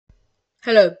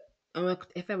Hello, and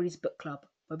welcome to Family's Book Club,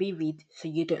 where we read so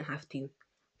you don't have to.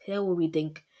 Today we're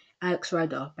reading Alex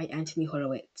Rider by Anthony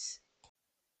Horowitz.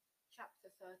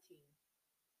 Chapter 13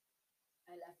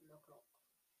 11 o'clock.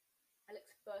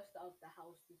 Alex burst out of the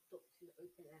house and stopped in the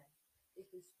open air,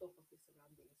 taking stock of his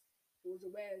surroundings. He was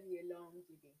aware of the alarm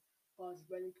giving, cars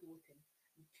running toward him,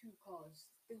 and two cars,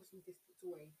 still some distance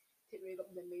away, tearing up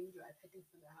the main drive heading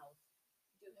for the house.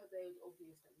 He didn't hope that it was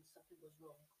obvious that something was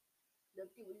wrong.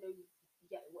 Nobody would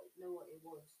know what it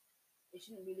was. They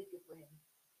shouldn't be looking for him.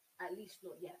 At least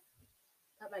not yet.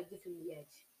 That might give him the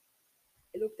edge.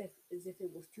 It looked as if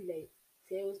it was too late.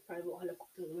 Sarah's private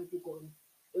helicopter was already gone.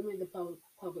 Only the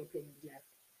cargo plane was left.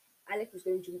 Alex was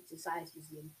going to reach the Science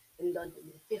Museum in London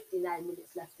with 59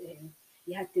 minutes left to him.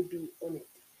 He had to be on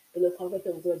it. But the cargo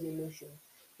plane was already in motion,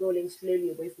 rolling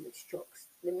slowly away from its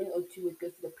trucks. In a minute or two, would go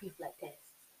for the pre-flight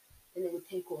tests. Then it would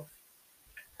take off.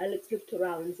 Alex looked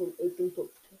around and saw an open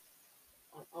top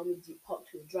army jeep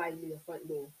parked to a drive near the front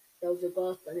door. There was a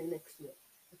guard standing next to it,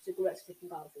 a cigarette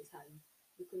sticking out of his hand,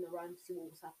 looking around to see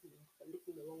what was happening, but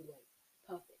looking the wrong way.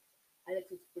 Perfect. Alex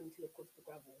would sprint to the court of the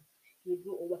gravel. He had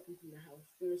brought a weapon from the house,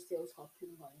 threw a sales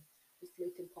harpoon gun, was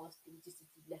floating past him just as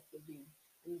he left the room,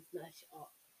 and he snatched it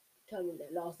up, determined that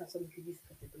at last that someone could use it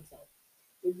to protect himself.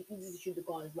 It would be easy to shoot the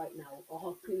guards right now, a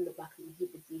harpoon in the back of the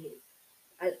jeep would be his.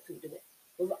 Alex would do it.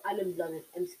 With Alan Blunt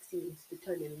and M16s to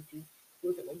turn him into, he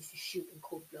wasn't ready to shoot in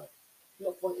cold blood.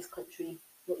 Not for his country,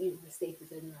 not even for save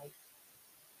his own life.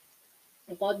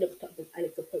 The guard looked up as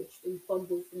Alex approached and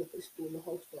fumbled for the pistol in the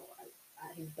holster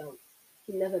at his belt.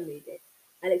 He never made it.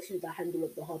 Alex used the handle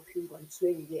of the harpoon gun,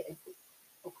 swinging it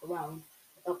around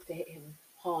up to hit him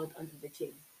hard under the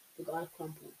chin. The guard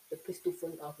crumpled, the pistol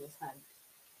falling out of his hand.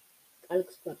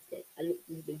 Alex grabbed it and looked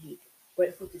into the jeep,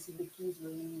 grateful to see the keys were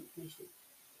in neat condition.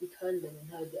 He turned them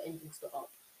and heard the engine start up.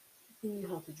 He knew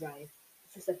how to drive.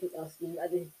 Just like everything else, he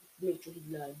had to make sure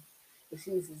he'd learn. As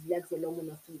soon as his legs were long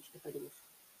enough to reach the pedals.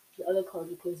 The other cars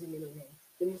were closing in on him.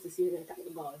 They must have seen him attack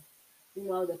the guard.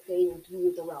 Meanwhile, the plane went two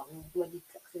wheels around, bloody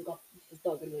taxing up his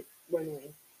dog and run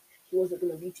away. He wasn't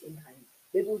going to reach in time.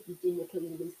 Maybe it was the thing were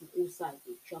closing in from all sides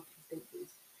with sharp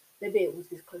distances. Maybe it was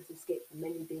his close escape from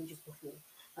many dangers before.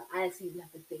 But Alex didn't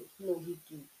have to think. He knew what he'd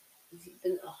do. He'd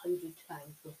done it 100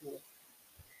 times before.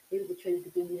 Maybe the training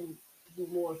could do him to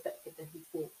be more effective than he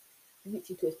thought. He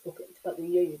reached into his pocket and took out the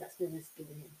yo-yo that's been still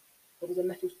in him. There was a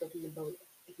metal stud in the belt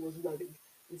he was wearing,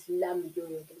 and slammed the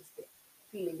yo-yo against it,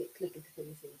 feeling it click into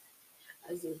places,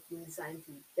 as if he was designed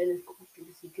to. Then as quickly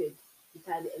as he could, he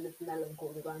tied the end of the nylon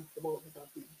cord around the bolt of his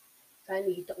harpoon.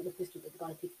 Finally, he tucked the pistol that the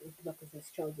guy picked into the back of his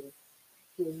trousers.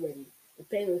 He was ready. The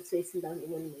plane was facing down the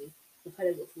runway, the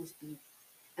pilot at full speed.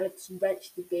 Alex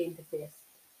wrenched the gain to fist,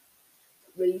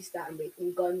 released that and brake,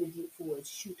 and gunned the jeep forward,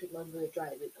 shooting under the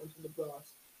drive it onto the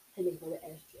grass, heading for the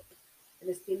airstrip. At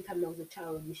the same time, there was a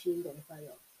tower of machine gun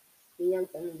fire. The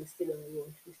yanked under the steering wheel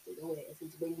and twisted away as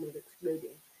his wing was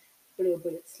exploding. A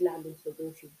bullet slammed into the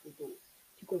windshield of the door.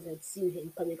 Because had seen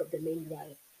him coming up the main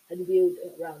drive, had wheeled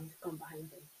around to come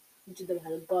behind him. Each of them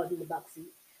had a guard in the back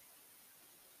seat,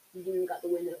 leaning out the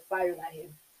window, firing at him,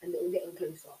 and they were getting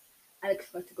closer. Alex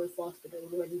tried to go faster, but it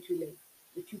was already too late.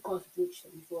 The two cars had reached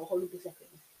him for a whole of a second,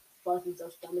 fast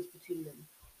themselves damaged between them,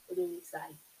 but on each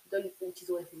side. Don't inches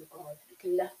away from the car,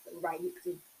 looking left and right, he could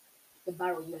see the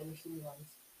barrel of their machine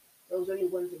guns. There was only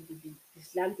one thing to do. He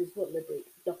slammed his foot on the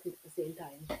brake, ducking at the same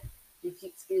time. The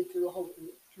jeep skidded through the hole and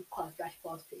two cars dashed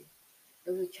past him.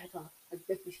 There was a chatter as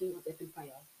both machine guns opened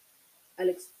fire.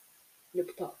 Alex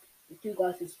looked up. The two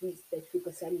guys who reached their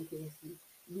trigger simultaneously.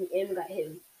 The aim at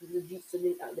him with the jeep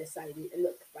suddenly out their side and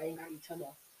looked firing at each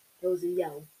other. There was a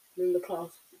yell. Then the car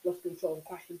lost control and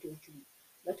crashed into a tree.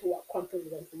 Metal what crumpled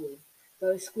against the wood.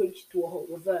 There was screeched to a halt,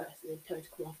 reversed, and then turned to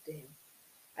come after him.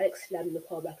 Alex slammed the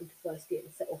car back into first gear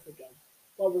and set off again.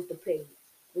 What was the plane?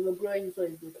 There were growing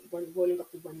noise rolling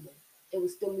up the runway. It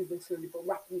was still moving slowly, but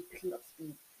rapidly picking up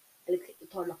speed. Alex hit the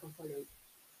tarmac and followed.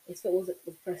 His foot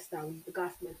was pressed down. The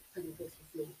gas meant heading towards the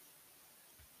floor.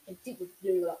 The jeep was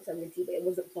doing about 70, but it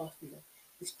wasn't fast enough.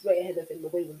 Straight ahead of him, the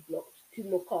way was blocked. Two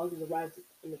more cars had arrived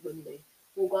on the runway.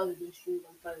 Four guys had been shooting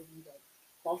on fire window,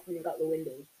 fastening out the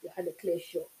windows. They had a clear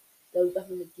shot. There was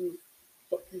nothing to do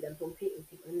stopping them from hitting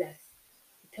him unless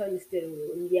he turned the steering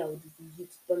wheel and yelled as the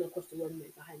jeep spun across the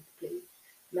runway behind the plane.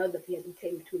 Now that he had been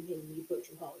claimed between him and the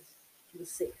approaching cars, he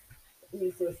was safe, but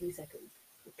only for a few seconds.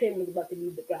 The plane was about to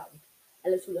leave the ground.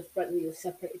 Alice saw the front wheel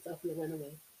separate itself from the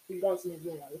runaway. He glanced in his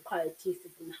mirror. The car had chased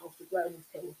him from the house right on his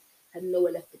tail, had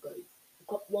nowhere left to go. He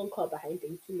got one car behind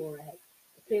him, two more ahead.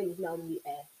 The plane was now in the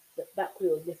air. The back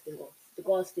wheel was lifting off. The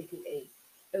guards taking aim.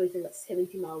 Everything at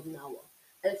 70 miles an hour.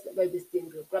 Alex let go of the steering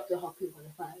wheel, grabbed the harpoon gun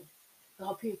and fired. The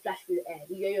harpoon flashed through the air.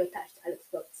 The yo-yo attached to Alex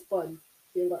got spun,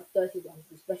 giving out 30 rounds,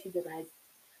 especially the guy's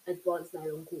advanced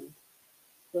nylon cord.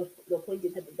 The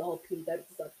pointed head of the harpoon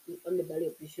directed up the underbelly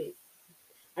of the ship.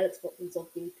 Alex felt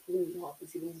himself being torn in half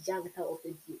as he was yanked out of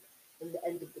the jeep from the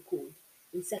end of the cord.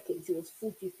 In seconds, he was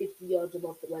 40, 50 yards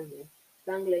above the runway,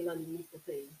 dangling underneath the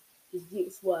plane. His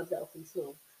jeep swerved out of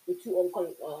control. The two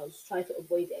oncoming cars tried to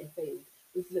avoid it and failed,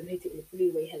 both of them hit it in a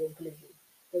three-way head-on collision.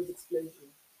 There was explosion.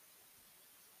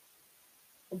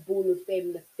 A ball of flame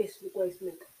and a fist of grey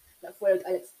smoke that followed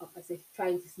Alex up as if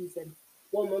trying to seize him.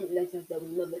 1 moment later, there was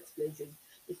another explosion.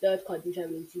 The third car had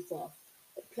traveling too far.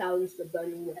 It plowed into the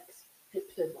burning wrecks,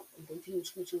 flipped over, and continued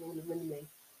screeching along the runway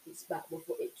its back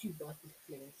before it too burst into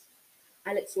flames.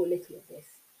 Alex saw little of this.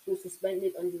 He was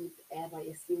suspended underneath the air by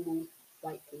a single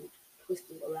white cord,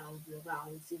 twisting around and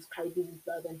around as he was carried even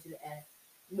further into the air.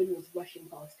 The wind was rushing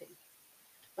past him,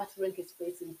 battering his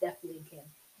face and deafening him.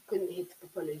 He couldn't hit the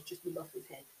propellers just above his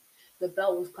head. The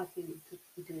bell was cutting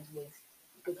into his waist.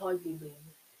 He could hardly breathe.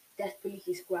 Desperately,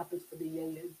 he scrambled for the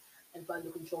yo-yo and found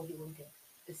the control he wanted.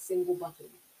 A single button.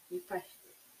 He pressed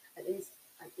it, and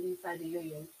inside the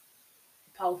yo-yo,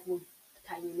 the powerful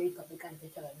tiny motor began to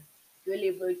turn.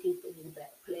 Really rotated in his bed,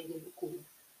 playing in the cold.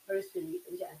 Very slowly,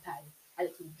 inch at a time,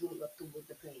 Alex was drawn up towards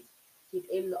the plane. He'd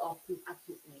aimed the harpoon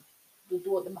accurately. The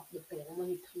door at the back of the plane, and when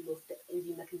he turned off the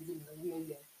engine mechanism of the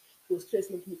yo-yo, he was close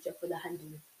enough to reach up for the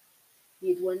handle.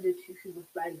 He had wondered who was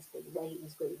flying this thing, where he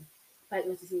was going. The pilot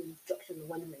must have seen the destruction on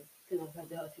the runway, couldn't have heard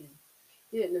the harpoon.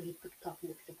 He didn't know he picked up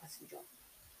an extra passenger.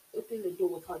 Opening the door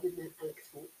was harder than Alex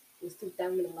thought. He was still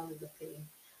dangling around the plane,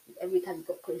 and every time he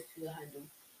got close to the handle,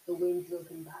 the wind drove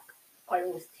him back. The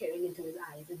current was tearing into his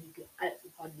eyes, and Alex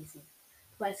could hardly see.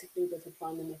 Twice his fingers had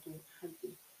found the metal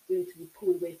handle, only to be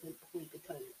pulled away from it before he could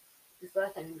turn it. The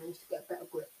first time he managed to get a better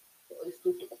grip, but it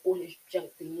still took all his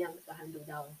strength to yank the handle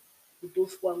down. The door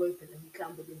swung open, and he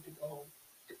clambered into the hole.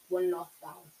 Took one last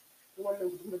bound. The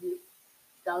woman was maybe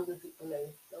 1,000 feet below.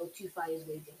 There were two fires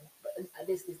raging, but at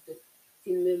this distance,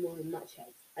 seemed no more than match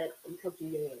heads. Alex untucked the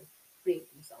yo-yo, freeing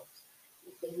himself.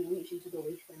 Then he reached into the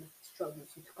waistband of his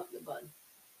trousers and took up the gun.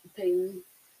 The plane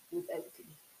was empty,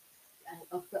 and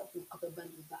apart from a couple of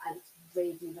bundles that Alex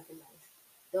vaguely recognized.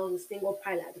 There was a single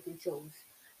pilot at the controls,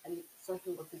 and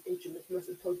something of his instruments must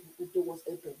have told him the door was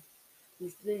open. He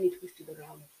slowly twisted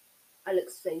around.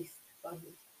 Alex's face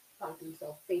found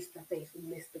himself face to face with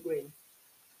Mr. Green.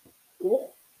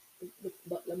 "What?" the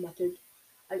butler muttered.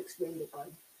 Alex rained the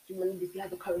gun. He wondered if he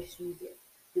had the courage to use it.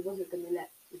 He wasn't going to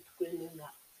let Mr. Green know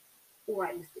that. "All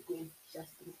right, Mr. Green," she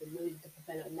just with the noise of the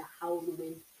propeller and that howl of the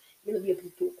wind. "You're going to be able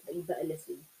to talk, but you better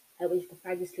listen. I went to the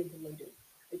private school in London.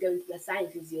 We're going to the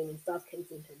Science Museum in South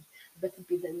Kensington. I better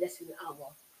be there in less than an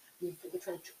hour. You think you're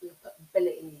trying to trick me or put a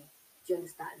bullet in you. Do you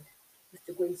understand?"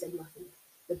 Mr. Green said nothing.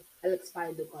 Alex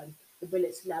fired the gun. The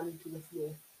bullet slammed to the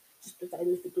floor. Just beside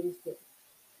Mr. Green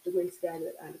stared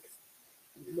at Alex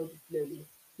and nodded slowly.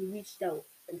 He reached out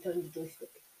and turned the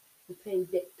joystick. The plane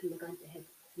dipped and began to head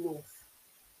north.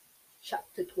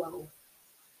 Chapter 12.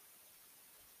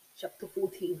 Chapter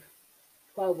 14.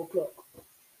 12 o'clock.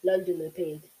 London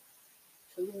appeared.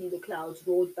 Suddenly the clouds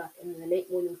rolled back and the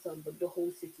late morning sun broke the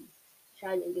whole city,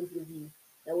 shining into the view.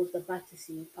 There was the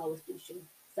Battersea power station,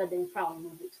 standing proud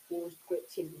with its forged great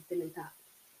chimney still intact.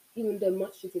 Even though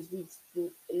much of his roots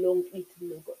long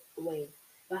eaten away,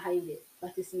 behind it,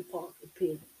 Battersea Park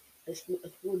appeared, a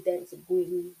small dance of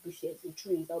green bushes and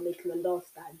trees that were making a last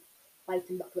stand,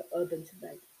 fighting back the urban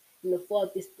spread. In the far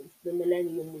distance, the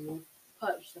Millennium Wheel,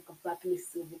 perched like a fabulous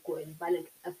silver coin,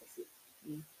 balanced effortlessly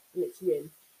on its rim,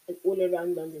 and all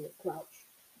around London it crouched,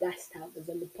 gas towers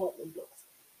and apartment blocks,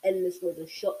 endless rows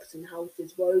of shops and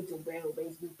houses, roads and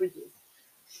railways and bridges,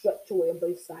 stretched away on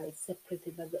both sides,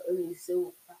 separated by the only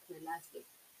silver crack in the landscape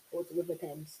towards the River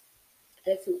Thames.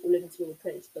 Alex was all into a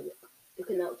French stomach,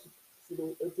 looking out through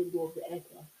the open door of the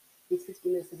aircraft. His 50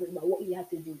 minutes to think about what he had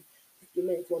to do. 50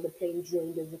 minutes while the plane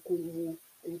droned over Cornwall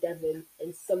and Devon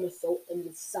and Somersault and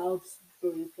the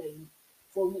Salisbury plain,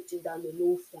 before reaching down the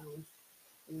North Sound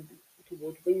and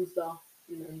toward Windsor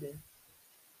and London.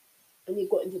 When he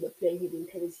got into the plane, he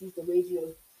intended to use the radio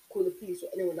to call the police or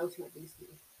anyone else who might be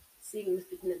listening. Seeing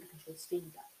Mr. Connecticut control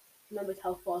steamed back. He remembered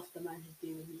how fast the man had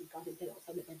been when he encountered him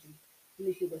outside the bedroom. He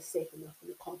knew he was safe enough in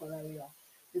the cargo area.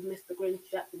 With Mr. Green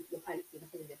strapped into the pilot seat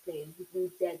of the plane, he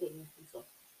didn't dare get in himself.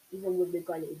 Even with the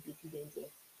gun, it would be too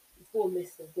dangerous. Before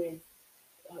Mr. Green,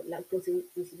 getting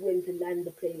Mr. Green to land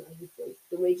the plane at Heathrow,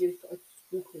 the radio started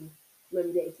squawking,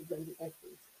 remembering to London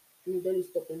airports. And he only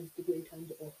stopped when Mr. Green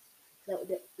turned it off. That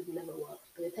would never work.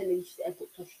 By the time they reached the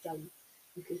airport touchdown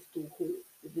in Crystal Hall,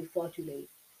 it would be far too late.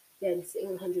 Then,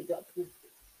 sitting hundreds up in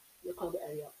the cargo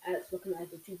area, Alex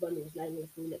recognized the two bundles flying on the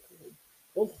floor next to him.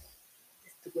 "Oof,"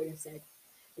 Mr. Gordon said,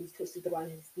 and he twisted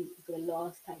around his feet for the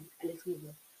last time. Alex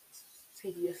Weaver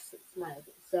just smiled,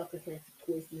 circling his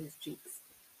toys in his cheeks.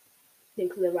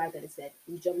 Nicholas arrived at his bed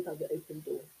and jumped out the open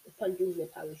door. The punch was a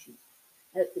parachute.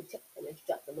 Alex had checked them and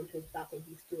strapped them onto his back when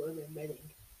he stood over him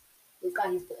reading. This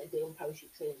guy has spent a day on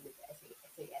parachute training with the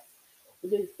SAS.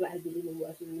 Although his flight had been even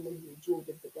worse than the one he endured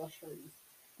with the Welsh funds,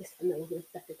 this time there was no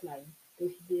static line, though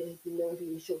he had been known to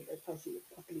be sure that the parachute was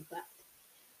properly packed.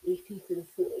 If he could have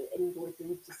thought of any way to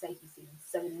reach the safety scene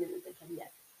 7 minutes and come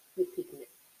yet, he'd taken it.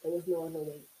 There was no other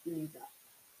way. He knew that.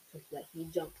 So he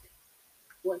jumped.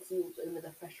 Once he was over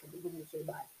the threshold, it wasn't so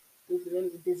bad. He was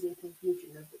remembered the dizzying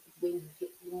confusion of his wings hit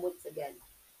him once again.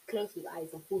 He closed his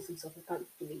eyes and forced himself to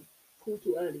comfortably. Pulled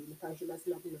too early, the parachute must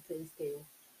not been a plane's tail.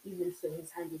 Even so,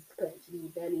 his hand was clenched and he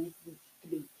barely reached the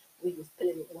lead when he was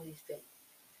pulling it all his strength.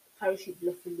 The parachute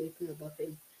blossomed open above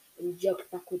him and he jerked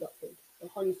backward upward, the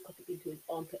horns cutting into his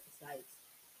armpit sides.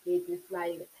 He had been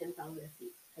flying at 10,000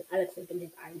 feet, and Alex opened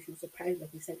his eyes and was surprised by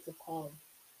his sense of calm.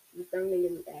 He was dangling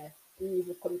in the air, breathing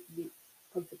a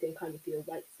comforting kind of feel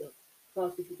right silk,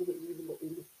 fast if he wasn't moving at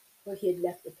all. When he had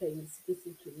left the plane, the city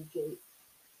seemed to enjoy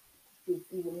it,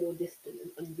 even more distant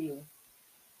and unreal.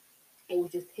 It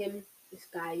was just him, the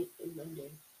sky, and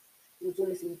London. He was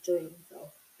almost enjoying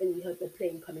himself. Then he heard the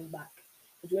plane coming back.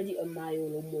 It was already a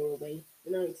mile or more away,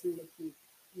 and now it seemed like he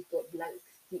got blanked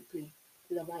steeply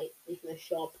to the right, making a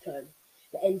sharp turn.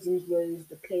 The engines rose,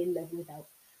 the plane leveled out,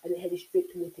 and it headed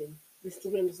straight toward him. Mr.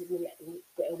 Grimm didn't let it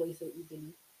get away so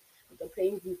easily. As the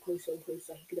plane grew closer and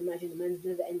closer, he could imagine the man's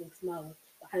never-ending smile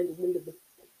behind the window of the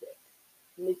cockpit.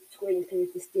 Mid-screen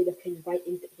came to steer the plane right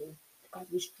into him,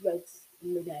 causing shreds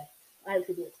in midair. Alex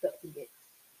wasn't expecting it.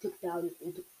 He took down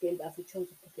and took the game back and chose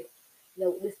to put it.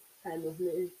 Though this time was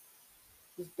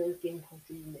no game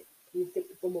country unit. He picked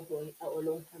the bomber boy out a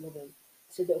long time ago,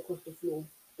 stood across the floor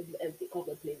of the empty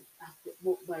cargo plane. After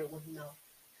what where was he now?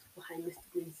 Behind Mr.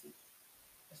 Greenseat.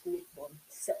 A snake bomb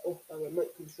set off by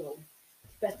remote control. He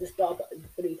pressed the start button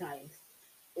 3 times.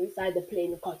 Inside the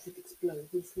plane, the cartridge exploded,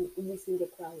 releasing the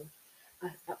cloud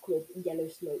of yellow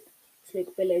smoke.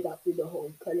 Smoke billowed out through the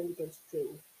hole, curling against the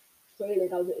trail.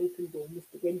 Trailing out the open door,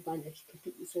 Mr. Green vanished,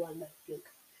 completely surrounded by smoke.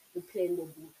 The plane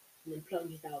wobbled and then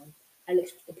plunged down.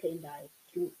 Alex watched the plane die.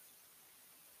 He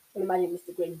can imagine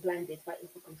Mr. Green blinded, fighting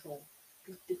for control.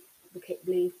 The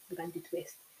blade began to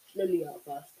twist, slowly at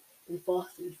first, then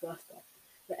faster and faster.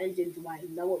 The engines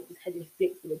whined. Now it was heading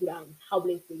straight for the ground,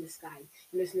 howling through the sky,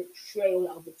 and the snake trailed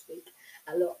out of its wake.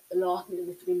 At the last minute,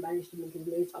 Mr. Green managed to make his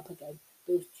nose up again,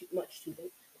 but it was much too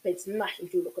late. The plane smashed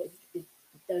into a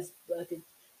deserted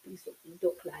piece of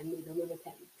dockland near the River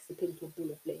Thames, disappearing into a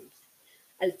ball of flames.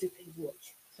 Alex looked at his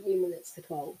watch. 3 minutes to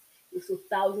 12. He was still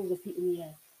thousands of feet in the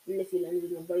air, unless he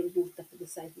landed on a very doorstep of the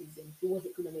science museum. He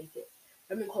wasn't going to make it.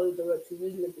 Having coiled the ropes and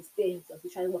using them to steer himself, he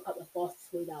tried to work out the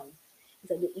fastest way down.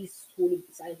 Inside the East Hall of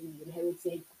the science museum, Harold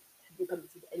said had been coming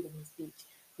to the end of his speech.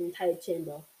 The entire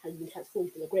chamber had been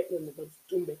transformed to a great room where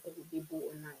Stormbreaker would be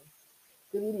bought online.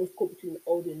 The room was caught between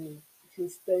old and new, between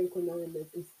stone corners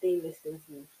and stainless steel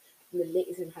floors, between the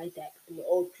latest and high tech and the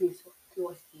old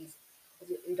curiosities of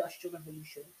the Industrial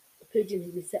Revolution. The podium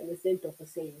had been set in the center for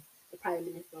saying the Prime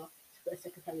Minister, the First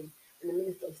Secretary, and the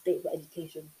Minister of State for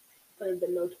Education. In front of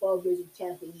them there were 12 rows of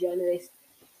chairs for journalists,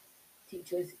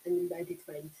 teachers, and invited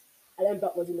friends. Alan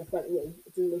Buck was in the front row,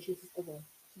 as emotionless as ever.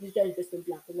 She was dressed in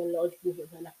black, and a large booth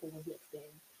of her laptop was next to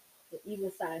him. On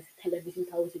either side, television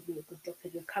towers had been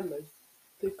constructed with cameras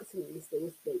focusing on Mr.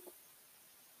 Westbrook.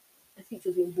 The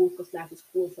features being broadcast live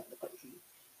schools throughout the country,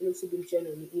 and also being shown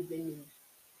on the evening news.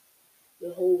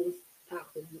 The hall was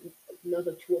packed with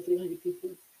another 200 or 300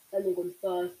 people, standing on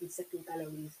first and second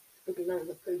galleries, looking down at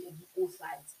the podium on all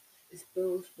sides. The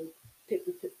spills spoke, took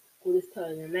the called his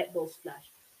turn, and light bulbs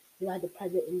flashed. He had the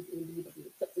private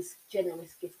individual, such a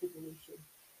generous gift to the nation.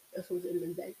 This was an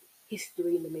event,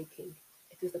 history in the making.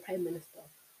 It was the Prime Minister.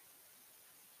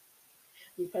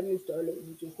 The Prime Minister alone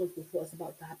was responsible for what's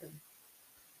about to happen.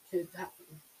 To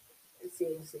happen.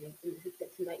 Seriously, and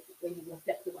that tonight, when you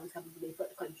reflect on what's happened today throughout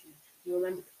the country, you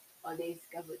remember our days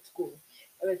together at school.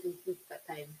 Everything since that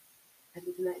time. I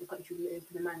think tonight the country will live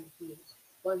for the man that he is.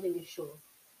 One thing is sure,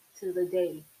 to the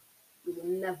day we will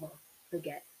never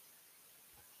forget.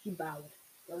 He bowed.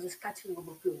 There was a scattering of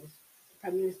applause. The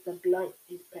Prime Minister glanced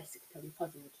at his press secretary,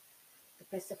 puzzled. The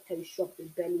press secretary shrugged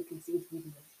and barely concealed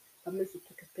weakness. The Prime Minister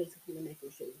took his place upon the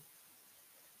microphone.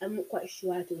 I'm not quite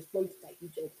sure how to respond to that, he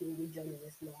joked, and the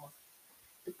journalist laughed.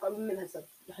 The government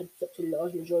had such a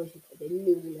large majority that they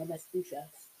knew in their best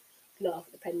interests. Laugh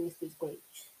at the Prime Minister's great.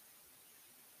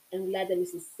 I'm glad that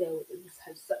Mrs. Sale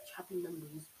had such happy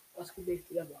memories whilst we lived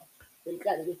together. I'm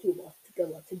glad that the two of us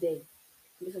together today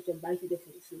make such a vital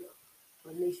difference in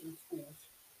our nation's schools.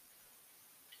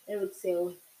 They would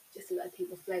sail just as that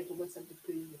table flagged on one side of the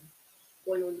premium,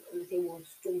 one on the table was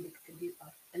a strong big computer,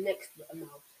 and next to it a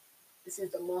mouse. This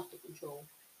is the master control.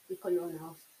 Click on your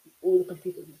mouse, all the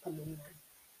computers will come online.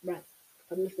 Right,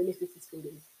 but Mr. Mrs.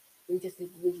 Fingers, we just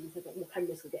individually so that the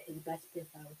cameras will get his best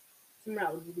profile. Somewhere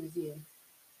out of the museum,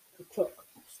 the clock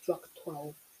struck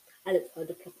 12. Alex heard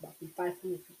the clock about 500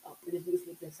 feet up with his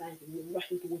voice inside him and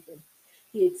rushing towards him.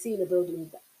 He had seen a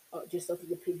building that just after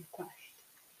the previous crash.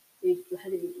 It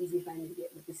hadn't been easy finding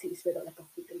it, but the city spread out like a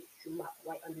freaking map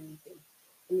right underneath him.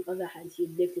 On the other hand, he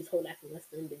had lived his whole life in West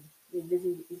London. He had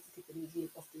visited the Institute of Museum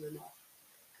often enough.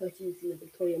 Coaching to the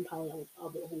Victorian Parliament with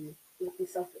Albert Hall, walking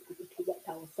Suffolk with the two white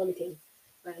towers summiting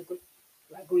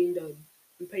like Green Dome,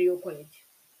 Imperial College.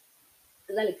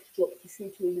 As Alex dropped, he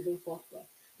seemed to be moving faster.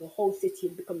 The whole city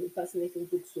had become a fascinating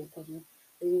jigsaw puzzle,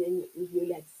 and then it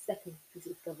really had seconds to piece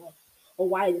it together. A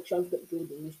wide, extravagant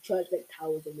building with church-like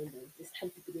towers and windows, just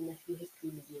tempted to be the National History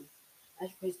Museum.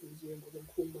 National History Museum was on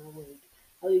Cornwall Road.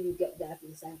 How did you get there from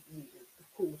the side of the museum?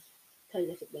 Of course, turn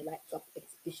left at the lights up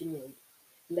Expedition Road.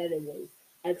 Leather Road.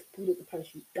 Alex pulled up the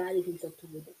parachute, guiding himself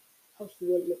toward it. How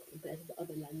small it looked compared to the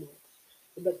other landmarks.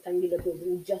 The rectangular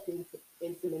building just in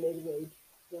from the main road,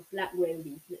 the flat grey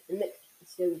roof, and next to a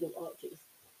series of arches,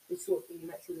 the sort of thing you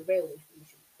might see in a railway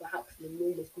station, perhaps an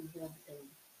enormous conservatory.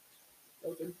 There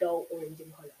was a dull orange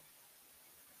in colour,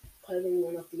 coloring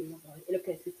one after another. It looked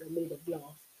as if they were made of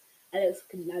glass. Alex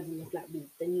could imagine the flat roof,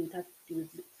 then he would have to do was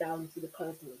look down through the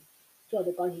curved one. So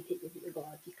the gun he took with the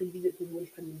guard, he could use it to warn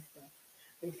Prime Minister,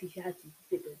 and if he had to, he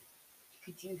figured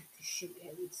he could use it to shoot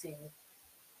him with sail.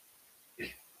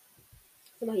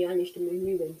 Somehow he managed to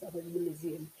maneuver himself into the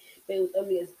museum, but it was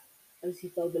only as he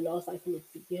felt the last iconic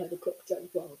feet he heard the clock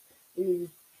strike 12, and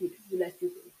he realized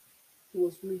he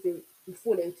was moving and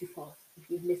falling too fast if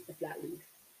he had missed the flat roof.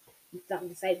 He sat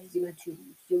beside his had two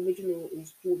roofs. The original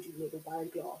is Georgian made of wire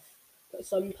glass, but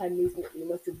sometime movement in the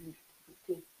most of the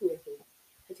between two of them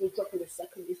as he was dropping a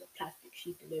second piece of plastic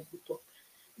sheet over the top.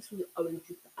 This was the orange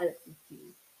roof that Alex had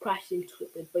seen. Crashed into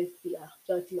it with both feet at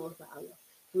 30 miles per hour.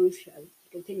 The roof shattered. He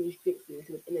continued straight through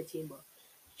into an inner chamber.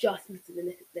 Just missing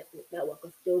the network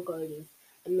of steel girders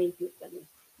and main fuel panels.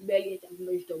 Barely had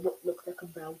emerged on what looked like a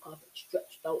brown carpet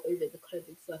stretched out over the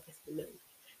curving surface below.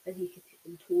 Then he hit it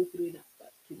and tore through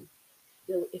that too.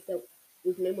 Though if there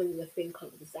was no one in the thing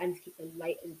covered, the sand kept the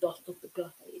light and dust off the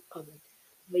glass that it covered.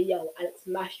 With a yell, Alex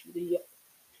smashed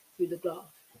through the glass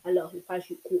and let his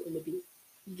parachute caught in the beam.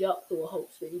 He jerked to a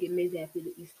halt, swinging in midair through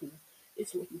the east wall. This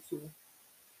is what he saw.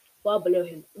 Far below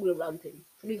him, all around him,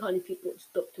 300 people had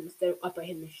stopped and were staring up at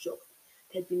him in shock.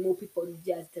 There had been more people on the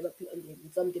jazz directly under him,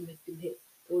 and some of them had been hit.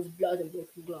 There was blood and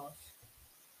broken glass.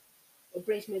 A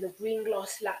bridge made of green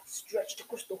glass slats stretched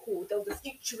across the hall. There was a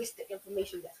futuristic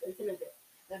information desk in front of it,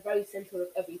 in the very center of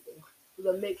everything, with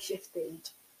a makeshift stage.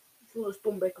 He saw the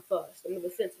Stormbreaker first, and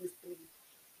with a sense of disbelief,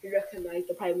 he recognized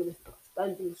the Prime Minister,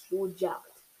 standing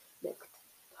sword-jacked next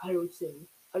to Harold Singh.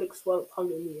 Alex swung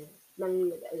hung in the air,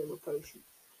 landing at the end of a parachute.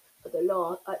 At the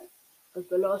last, at, as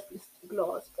the last piece of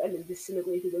glass fell and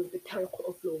disintegrated over the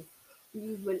terracotta floor,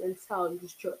 movement and sound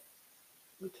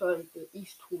returned to the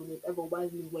east toward an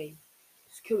ever-widening way.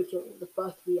 Security was the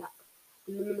first to react.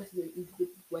 In the midst of the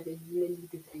individual where they really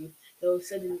needed to be, they were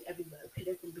suddenly everywhere,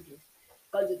 hidden from bridges.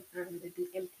 Guns in hand had been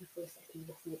empty for a second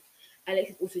before. Alex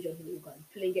had also jumped into the gun,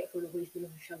 pulling it from the waistband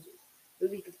of his trousers.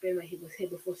 Maybe he could explain why he was here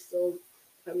before so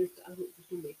Prime Minister Albert was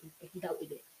filmmaking, but he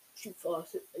doubted it. Shoot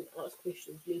fast and ask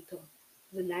questions later.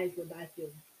 The lines were bad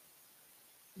films,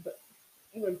 but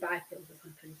even bad films are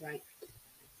sometimes right.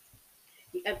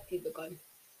 He emptied the gun.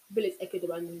 Bullets echoed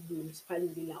around the room,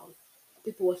 surprisingly loud.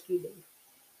 People were screaming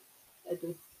as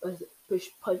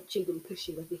punching and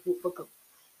pushing as they fought for cover.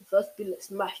 The first bullet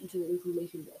smashed into the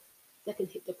information desk. The second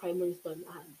hit the Prime Minister in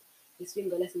the hand, his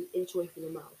finger less than an inch away from the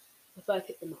mouse. The third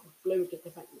hit the mouse, blowing it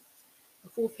the fragments. The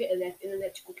fourth hit an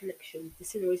electrical connection,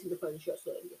 disintegrating the furniture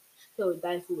slowly. So it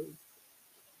died forward,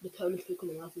 determined to click on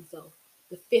the mouse himself.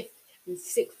 The fifth and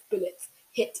sixth bullets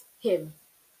hit him.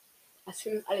 As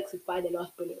soon as Alex had fired the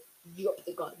last bullet, he dropped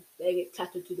the gun, letting it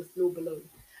clatter to the floor below,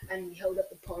 and he held up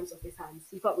the palms of his hands.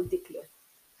 He felt ridiculous,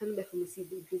 hanging there from the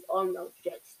ceiling, his arms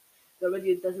outstretched. There were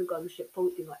already a dozen guns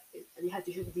pointing at him, and he had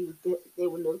to shoot that they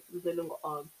were no longer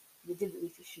armed. He didn't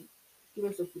need to shoot.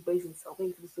 Even so, he braced himself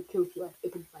into the security light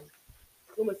open fire.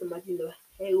 He could almost imagine the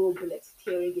hail of bullets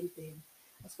tearing into him.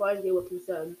 As far as they were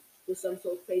concerned, it was some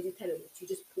sort of crazy tenement. He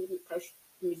just pulled the parachute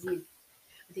from his youth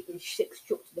and taking 6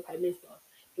 shots to the Prime Minister.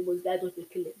 It was their job to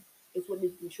kill him. It's what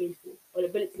they've been trained for. But the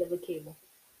bullets never came off.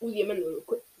 All the men were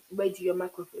equipped with radio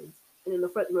microphones, and in the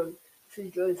front row,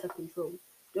 Mrs. Jones had control.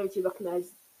 Don't you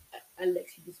recognize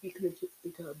Alex? She'd be speaking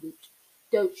into her boot.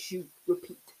 Don't shoot.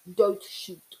 Repeat. Don't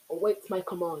shoot. Await my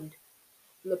command.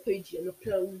 The Pidgey and a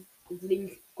plume of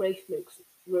grey smokes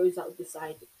rose out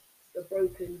beside the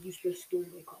broken, useless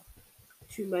stormbreaker.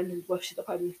 Two men who rushed the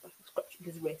paving stuff scratching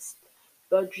his wrist,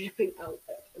 blood dripping out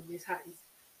of his hands.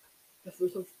 The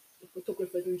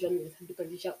photographers and journalists had begun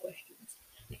to shout questions.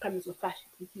 The cameras were flashing,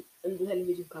 and the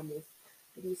television cameras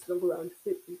being slung around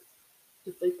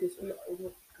to focus on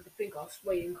the figure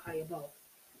swaying high above.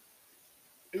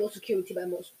 More security by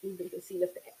most moving the scene of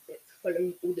the exit,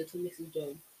 following orders from Mrs.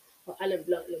 Jones, while Alan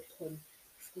Blunt looked on,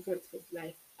 confronting his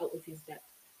life out of his depth.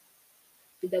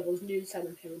 There was no sign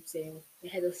of Harold Sale. The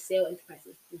head of Sale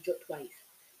Enterprises was dropped twice,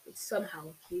 but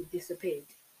somehow he disappeared.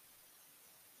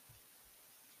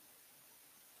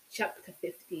 Chapter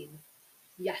 15.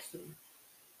 Yasun.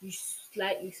 You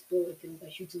slightly spoiled him by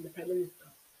shooting the Prime Minister,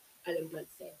 Alan Blunt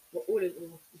said. But all in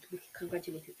all, we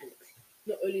congratulated Alex.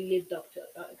 You not only lived up to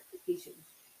our expectations,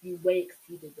 you way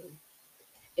exceeded them.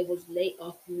 It was late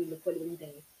afternoon the following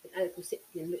day, and Alex was sitting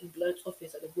in Blunt's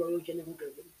office at the Royal General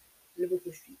Building,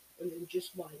 Liverpool Street, wondering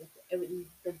just why, after everything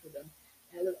he'd done for them,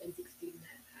 the head of N16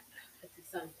 had to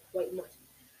sound quite much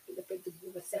like the principal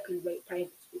of a second-rate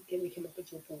private school giving him a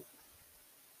pitch report.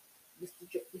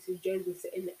 Mrs. Jones was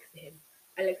sitting next to him.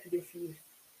 Alex had refused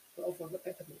the offer of a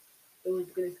peppermint. He was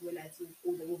beginning to realize it was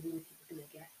all the reward he was going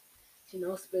to get. She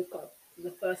now spoke up for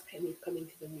the first time he'd come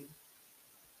into the room.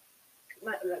 You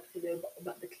might like to know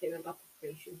about the clearing up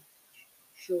operation.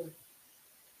 Sure.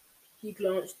 He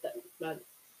glanced at Blunt.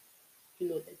 He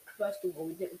nodded. First of all,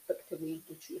 we didn't expect to read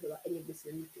the truth about any of this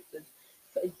in the newspapers.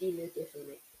 Put a demonstration on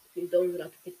it. We don't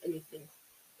allowed to pick anything.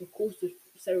 Of course, the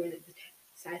ceremony of the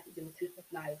society and the truth of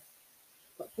life.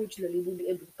 But fortunately, we'll be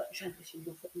able to cut the transmission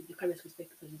before the cameras was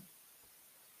taken.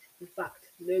 In fact,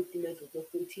 nobody knows what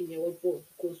the 14-year-old boy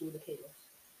who caused all the chaos.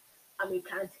 And we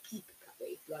plan to keep it that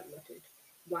way, Blunt muttered.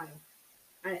 Why?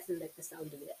 Alison liked the sound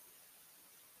of it.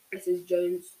 Mrs.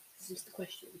 Jones dismissed the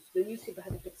questions. The newspaper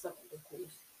hadn't picked up on the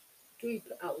course. The story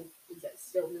put out was that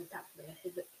Sale was attacked by a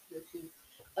hitherto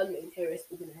unknown terrorist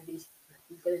organization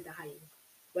he's gone into hiding.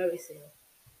 Where is Sale?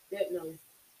 Don't know.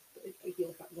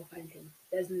 But we'll find him.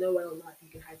 There's nowhere on earth he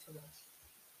can hide from us.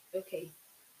 Okay,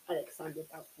 Alex sounded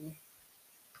doubtful.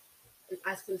 And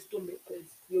as for the stormbreakers,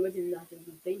 we already know that it's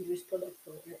a dangerous product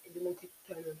for and they wanted to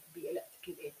turn on to be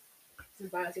electrocuted. It's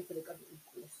embarrassing for the government, of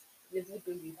course. They've all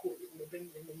been recorded and they're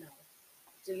bringing them in now.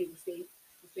 Silly was very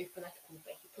fanatical,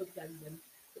 but he programmed them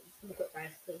that the smoke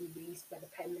virus could be released by the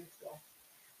Prime Minister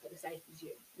at the site this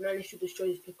year. Managed to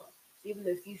destroy his pickup. So even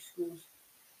though a few schools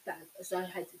that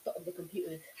had to stop the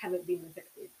computers haven't been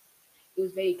affected, it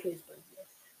was very close, but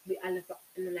we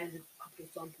analyzed a couple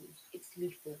of samples. It's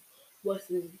lethal. Worse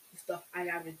than the stuff I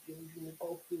averaged during the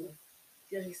Gulf War.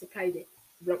 You know, he supplied it.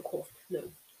 Blunt coughed. No.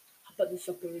 How about the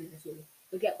submarine as well?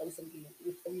 Forget about the submarine. It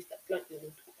was obvious that Blunt didn't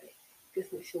want to talk about it.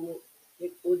 Just make sure we'll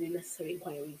make all the necessary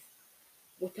inquiries.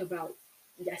 What about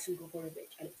Yasin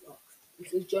Gogorovich? Alex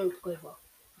asked. Mrs. Jones took over.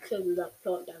 He closed that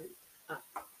plant down at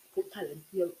Port Talon.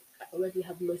 You already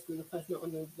have most of the personnel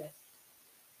on your list.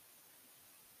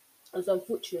 It was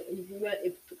unfortunate and we weren't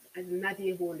able to as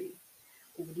Nadia Hawley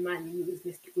or the man who was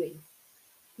Mr. Green.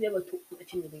 He never talked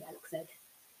much anyway, Alex said.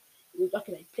 It was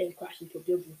lucky that a plane crashed into a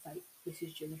building site,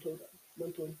 Mrs. Jones told her,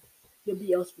 went on.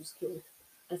 Nobody else was killed.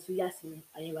 As for Yasin,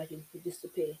 I imagine he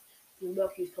disappeared. From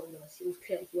what he told us, it was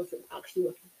clear he wasn't actually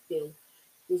working for Phil.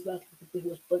 He was working for people who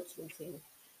were sponsoring Phil.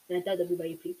 And I doubt they'll be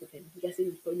very pleased with him.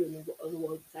 Yasin is probably in the other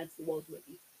world besides the world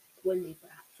already. One day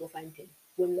perhaps we'll find him.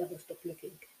 We'll never stop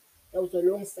looking. There was a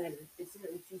long silence. It seemed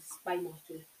like the two spy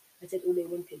masters had said all they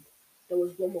wanted. There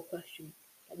was one more question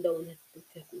that no one had to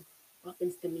tackle. What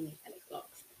happens to me? Alex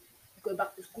asked. Go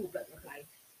back to school, Bert replied.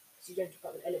 She then took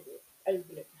out an envelope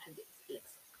and handed it to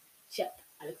Alex. Check,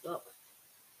 Alex asked.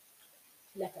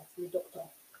 Letter from the doctor.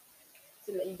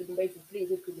 Saying that you've been away for 3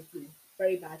 weeks with the flu.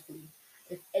 Very bad for you.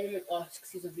 If anyone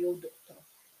asks he's a real doctor,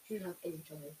 he shouldn't have any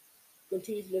trouble. He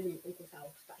continues to live in his uncle's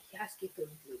house, but he has to keep him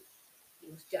flu.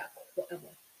 It was Jack,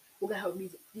 whatever. We'll get her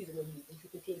music on you and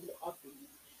she'll continue to look after you.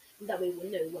 And that way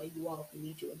we'll know where you are if we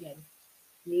need you again.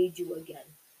 Need you again.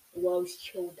 The world's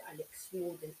chilled Alex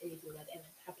more than anything that ever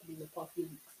happened in the past few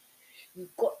weeks.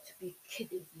 You've got to be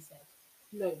kidding, he said.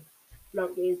 No,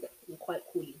 Blunt raised him quite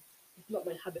coolly. It's not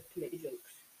my habit to make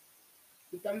jokes.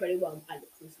 You've done very well, Alex,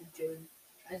 Mrs. Jones,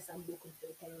 as Sam walking through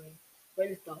the following.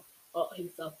 Wednesday, Art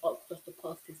himself asked us to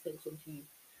pass his thanks on to you,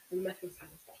 and Matthew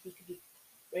found that he could be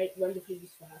very wonderfully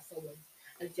useful as someone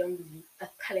as young as you, as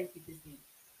talented as you.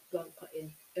 Blunt cut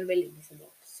in, irrelevant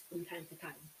enough from time to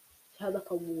time, to have like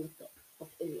a wall stop of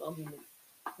any argument.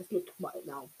 Let's not talk about it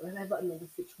now. But whenever another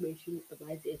situation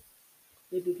arises,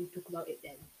 maybe we can talk about it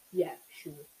then. Yeah,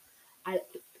 sure. I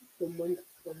took from one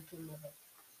to another.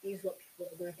 These are what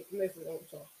people are going to take most of the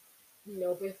answer.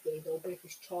 No, both ways, or both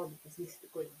as charming as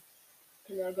Mr. Green.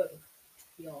 Can I go?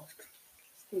 He asked.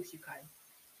 Of course you can.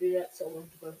 You let someone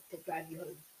to go to drive you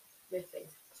home. No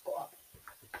thanks. Just got up.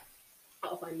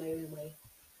 I'll find my own way.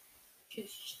 She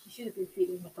should have been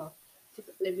feeling better.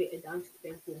 Took the elevator down to the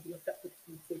main floor. He reflected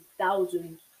for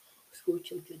thousands of school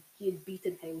children. He had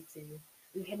beaten Harold Senior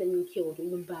and hadn't been killed or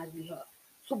even badly hurt.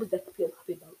 So was that to feel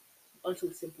happy about? The answer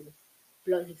was simple.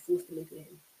 Blood had forced him into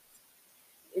him.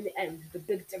 In the end, the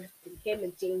big difference between him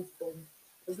and James Bond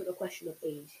wasn't a question of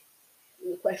age. It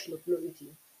was a question of loyalty.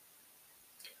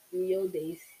 In the old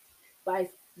days, spies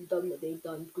done what they'd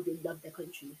done because they loved their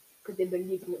country, because they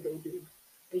believed in what they were doing.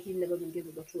 But he'd never been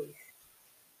given a choice.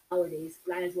 Nowadays,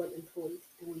 spies weren't employed,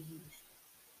 they were used.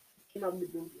 He came out of the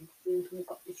building, going to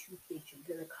walk up the tube station,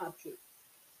 then a cab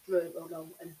drove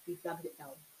along and we flagged it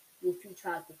down. There were few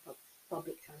trials of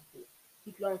public transport.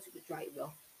 He glanced at the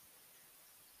driver,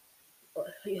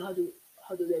 he huddled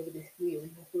over the wheel,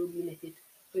 horribly knitted,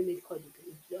 homemade coddies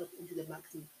and looked into the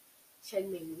magazine.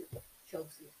 Shenmue,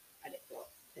 Chelsea, Alex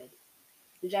said.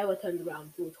 The driver turned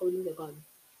around, he was holding the gun.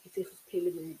 His face was paler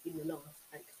than in the last,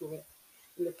 Alex saw it,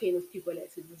 and the pain of two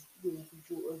bullets was going to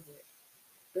draw over it.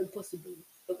 But impossible.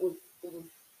 It was,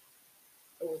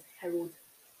 it was Harold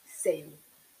saying,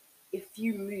 "If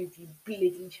you move, you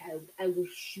bleeding child, I will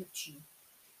shoot you."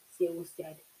 Cyril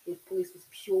said. His voice was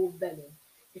pure venom.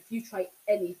 "If you try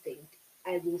anything,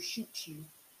 I will shoot you.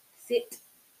 Sit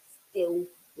still,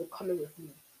 you're coming with me."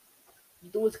 The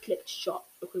doors clicked shut,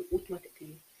 opened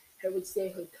automatically. Harold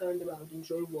Seho turned around and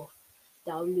drove off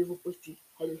down Liverpool Street,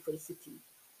 heading for the city.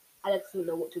 Alex didn't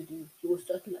know what to do. He was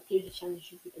certain that here's a chance to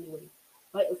shoot it anyway.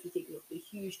 Why else would he take the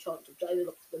huge chance of driving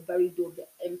up to the very door of the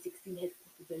M16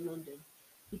 headquarters in London?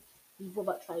 He thought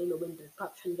about trying the window,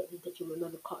 perhaps trying to get the attention of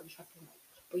another car and tracking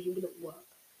light, but he wouldn't work.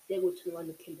 They would turn around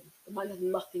and kill him. The man had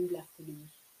nothing left to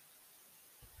lose.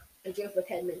 I drove for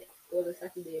 10 minutes. It was a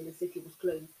Saturday and the city was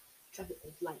closed. Traffic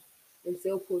was light. Then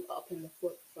Phil pulled up in the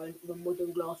front of a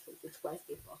modern glass-front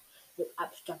skyscraper with an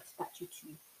abstract statue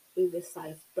too,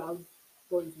 oversized brown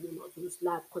bronze walnuts on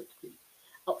slab concrete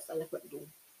outside the front door.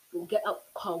 "You'll get out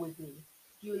the car with me.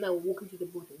 You and I will walk into the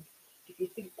building. If you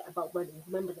think that about running,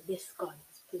 remember that this gun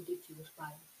is pointed to your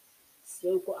spine."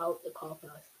 Phil got out the car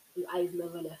first. His eyes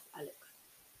never left Alex.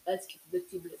 Let's keep the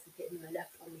two bullets and hit him on the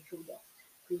left on the shoulder.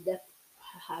 His left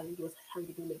hand was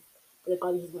handed him it, but the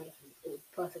gun in his right hand. It was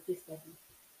perfectly steady,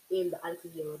 aimed at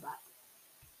Alex's lower back.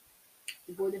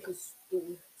 The boarding could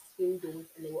swing doors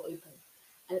and they were open.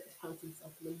 Alex found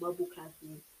himself in a marble-clad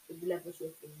room with leather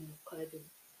sofas and curtains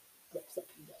that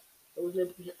accepted it. There was no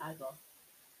particular either.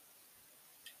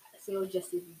 Cyril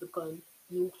gestured with the gun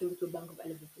and he walked over to a bank of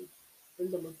elevators.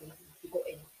 Then demonstrated. He got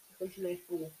in. The 29th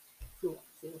floor,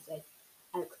 Cyril said.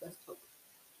 Alex burst up.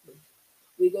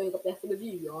 "We're going up there for the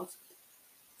view?" he asked.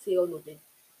 Cyril nodded.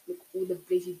 "Look, all the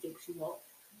busy jokes you are.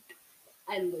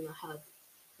 I'm gonna have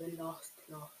the last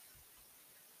laugh."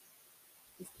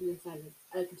 He stood in silence.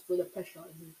 I could feel the pressure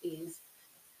in his ears.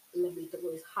 The elevator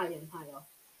rose higher and higher.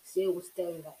 Cyril was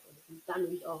staring at him, his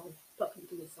damaged arm tucked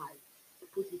into his side,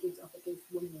 putting himself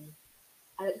against one wall.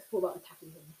 Alex thought about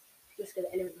attacking him. Just get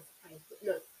the elevator surprise, but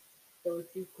no. They were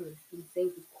too close, and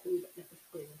Cyril was cold like a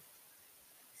spring.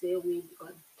 Cyril waved the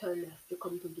gun, turned left to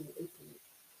come to the door, opened it.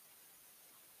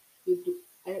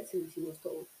 Alex said he was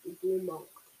told. The door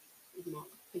marked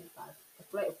 25. A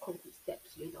flight of concrete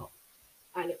steps led up.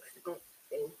 Alex, the gun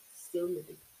still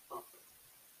nodded up.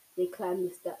 They climbed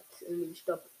the steps and reached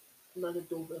up another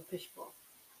door with a push bar.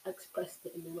 Alex pressed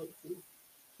it and they went through.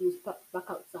 He was back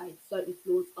outside, 30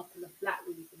 floors up on a flat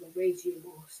roof with a radio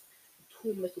mast. A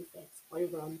tall metal fence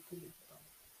running around the perimeter.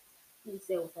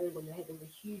 Inside was standing on the head of a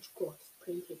huge cross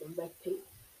painted in red paint.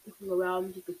 Looking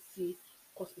around, he could see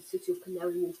across the city of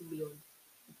Canary Wharf and beyond.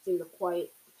 He'd seen the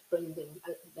quiet spring day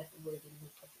Alex had left the road in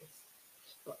his office.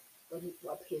 But when he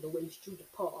got up here, the wind streamed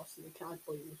past and the cloud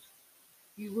boiled.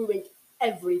 "You ruined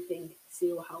everything,"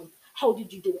 Cyril howled. "How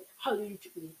did you do it? How did you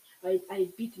trick me? I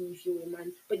had beaten you, Fury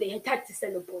man, but they had had to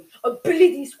send a boy, a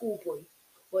bloody schoolboy.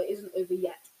 Well, it isn't over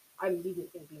yet. I'm leaving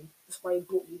England. That's why I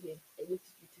brought you here. I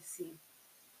wanted you to see."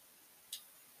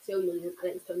 Cyril and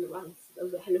Alex turned around. There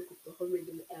was a helicopter hovering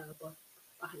in the air above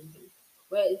behind him.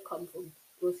 Where it had come from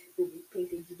was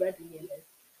painted red and yellow,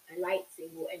 a light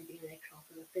symbol ending in a cross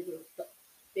and a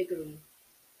figure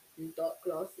in dark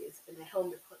glasses and a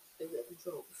helmet over the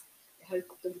controls. The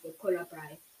helicopter was a Polar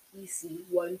Bride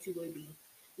EC-120B,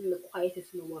 one of the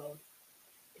quietest in the world.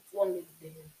 Its one was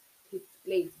his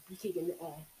blades beating in the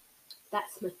air.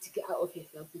 That's meant to get out of here,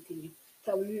 so I'll continue.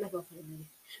 So I will never find me.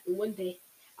 And one day,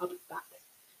 I'll be back.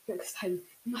 Next time,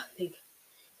 nothing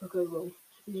will go wrong.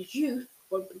 And you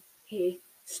won't be here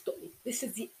to stop me. This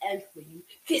is the end for you.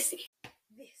 This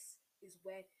is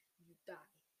where you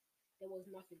die. There was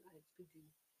nothing Alex could do.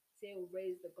 Sale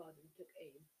raised the gun and took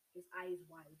aim, his eyes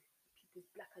wide, pupils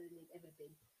blacker than they'd ever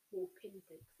been, more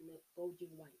pinpricks in a bulging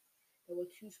white. There were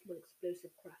two small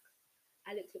explosive cracks.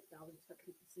 Alex looked down,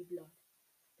 expecting to see blood.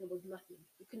 There was nothing.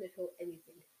 He couldn't feel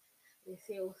anything. The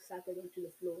sail staggered onto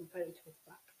the floor and fell into his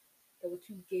back. There were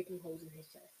two gaping holes in his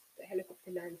chest. The helicopter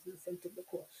landed in the center of the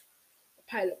course. The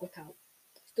pilot got out,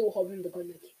 still holding the gun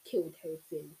that killed Harold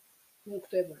Finn. He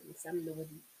walked over and examined the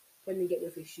body, pointing it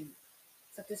with his shoe.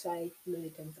 Satisfied, he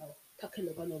nodded to himself, tucking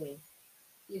the gun away.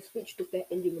 He switched off the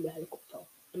engine of the helicopter,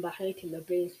 and behind him the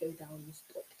plane slowed down and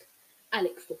stopped.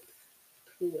 Alex stopped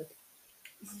forward.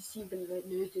 Mrs. Stephen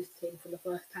noticed him for the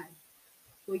first time.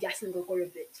 "You're Yasin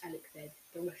Gogorovich," Alex said.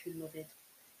 The Russian nodded.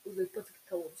 It was impossible to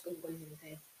tell what was going on in his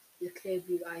head. His clear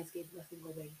blue eyes gave nothing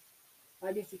away.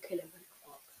 "Why did you kill him?" Alex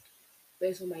asked.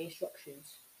 "Those were my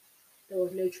instructions." There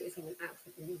was no trace of an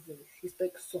accent in his voice. He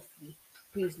spoke softly,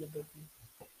 reasonably.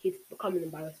 He'd become an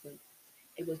embarrassment.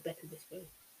 It was better this way.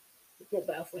 It's not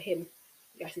better for him.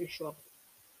 Yasin shrugged.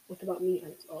 "What about me?"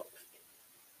 Alex asked.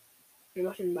 The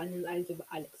Russian ran his eyes over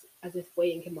Alex, as if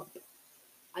weighing him up.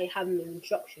 "I have no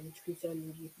instructions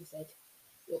concerning you," he said.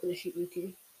 "You're going to shoot me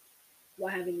too?"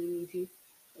 "Why haven't you me too?"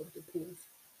 There was a pause.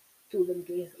 Two of them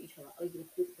gazed at each other over the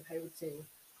corpse of Harold Sale.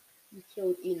 "You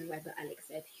killed Ian Ryder," Alex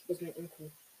said. "He was my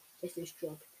uncle." Jason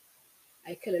shrugged.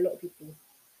 "I kill a lot of people,"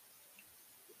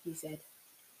 he said.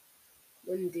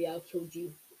 "One day I'll kill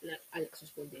you," Alex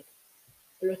responded.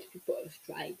 "A lot of people have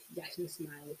tried." Jason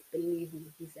smiled. "Believe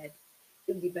me," he said.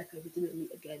 "It would be better if we didn't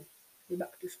meet again. Go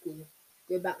back to school.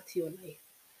 Go back to your life.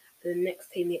 And the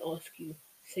next time they ask you,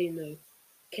 say no.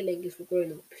 Killing is for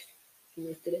grown-ups.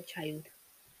 You're still a child."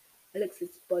 Alex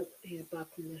spun his back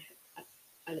on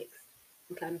Alex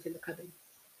and climbed into the cabin.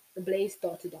 The blaze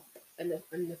started up, and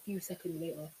a few seconds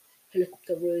later, the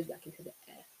helicopter rose back into the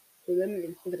air. The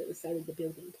remnant hovered at the side of the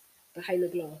building. Behind the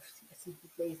glass, Yasin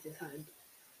raised his hand.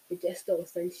 The gesture of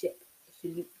friendship, a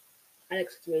salute.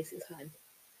 Alex raised his hand.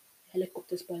 The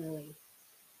helicopter spun away.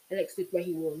 Alex stood where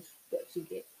he was, watching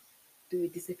it, till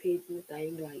it disappeared in the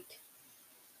dying light.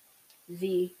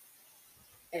 The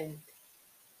end.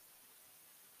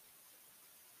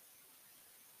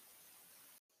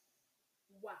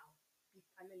 Wow, we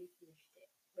finally finished it.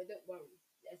 But don't worry,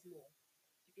 there's more.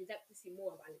 If you'd like to see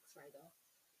more of Alex Rider,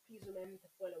 please remember to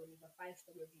follow and leave a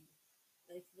 5-star review.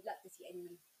 And if you would like to see any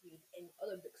read any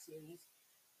other book series,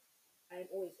 I am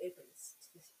always open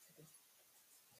to